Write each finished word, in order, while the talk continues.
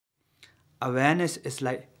awareness is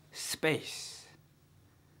like space.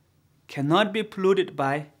 Cannot be polluted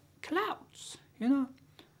by clouds, You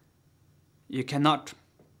cannot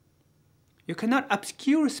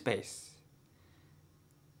obscure space.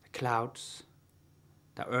 The clouds,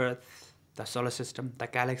 the earth, the solar system, the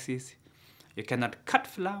galaxies. You cannot cut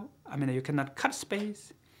you cannot cut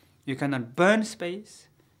space. You cannot burn space.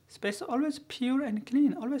 Space is always pure and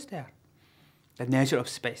clean, always there. The nature of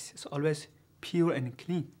space is always pure and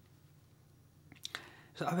clean.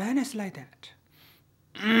 So awareness is like that.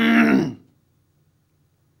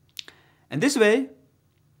 And this way,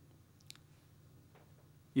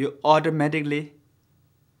 you automatically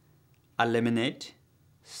eliminate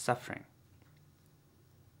suffering.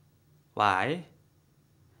 Why?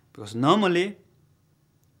 Because normally,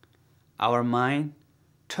 our mind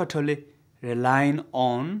totally relying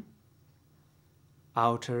on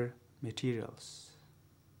outer materials.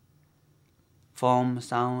 Form,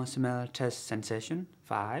 sound, smell, taste, sensation,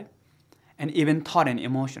 5. And even thought and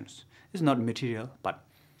emotions. It's not material, but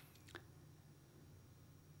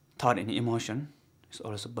thought and emotion is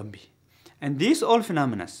also bumpy. And these all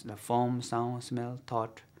phenomena, the form, sound, smell,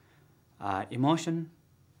 thought, emotion,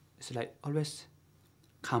 is like always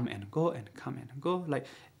come and go and come and go. Like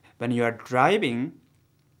when you are driving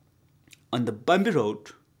on the bumpy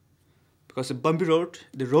road, because the bumpy road,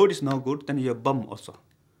 the road is no good, then you bump also.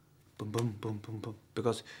 Boom, boom, boom, boom, boom.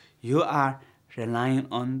 Because you are relying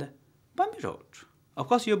on the bumpy road. Of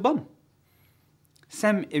course you bump.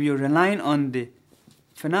 Same if you're relying on the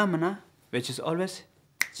phenomena, which is always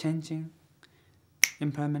changing,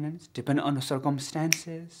 impermanence, depending on the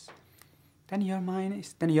circumstances, then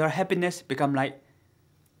your happiness become like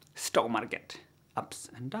stock market, ups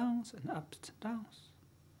and downs and ups and downs.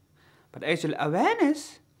 But actually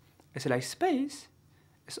awareness is like space,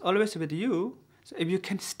 it's always with you. So if you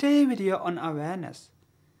can stay with your own awareness,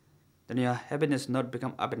 then your happiness not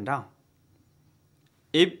become up and down.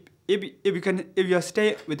 If you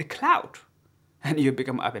stay with the cloud, and you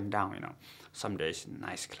become up and down, Some days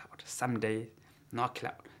nice cloud, some day not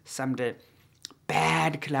cloud, some day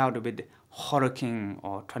bad cloud with hurricane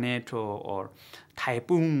or tornado or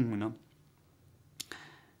typhoon,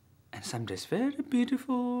 And some days very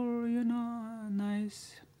beautiful,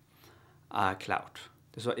 nice cloud.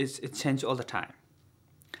 So it changes all the time.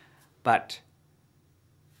 But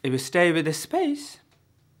if you stay with the space,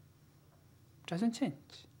 it doesn't change.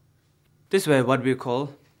 This way, what we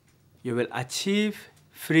call, you will achieve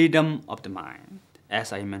freedom of the mind.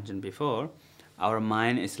 As I mentioned before, our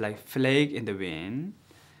mind is like flag in the wind.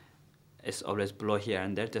 It's always blow here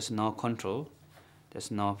and there. There's no control. There's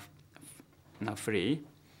no freedom.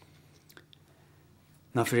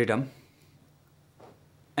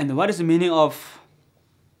 And what is the meaning of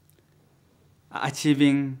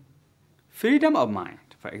achieving freedom of mind?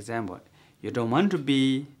 For example, you don't want to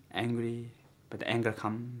be angry, but the anger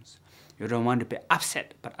comes. You don't want to be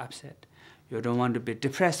upset, but upset. You don't want to be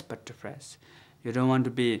depressed, but depressed. You don't want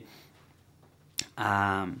to be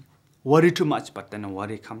worry too much, but then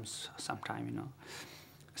worry comes sometime,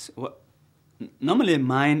 So, normally,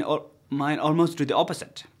 mind almost do the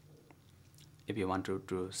opposite. If you want to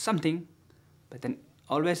do something, but then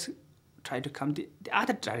always try to come the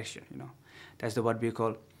other direction, That's what we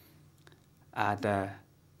call that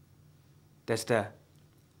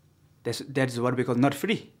is what we call not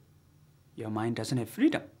free. Your mind doesn't have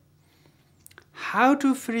freedom. How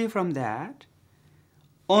to free from that?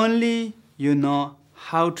 Only you know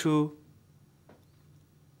how to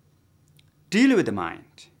deal with the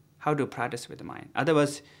mind, how to practice with the mind.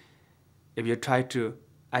 Otherwise, if you try to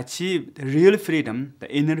achieve the real freedom, the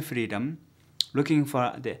inner freedom, looking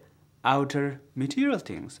for the outer material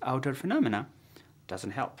things, outer phenomena,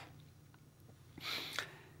 doesn't help.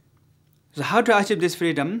 So how to achieve this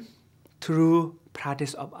freedom? Through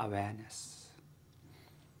practice of awareness.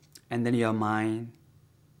 And then your mind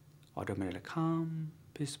automatically calm,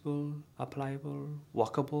 peaceful, pliable,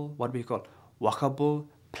 walkable, what we call walkable,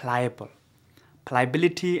 pliable.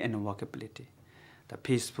 Pliability and walkability. The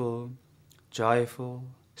peaceful, joyful,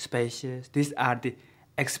 spacious, these are the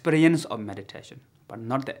experience of meditation, but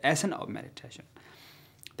not the essence of meditation.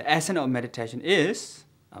 The essence of meditation is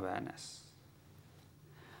awareness.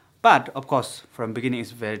 But, of course, from beginning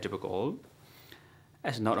it's very difficult.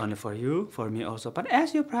 It's not only for you, for me also. But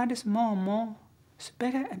as you practice more and more, it's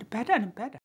better and better and better.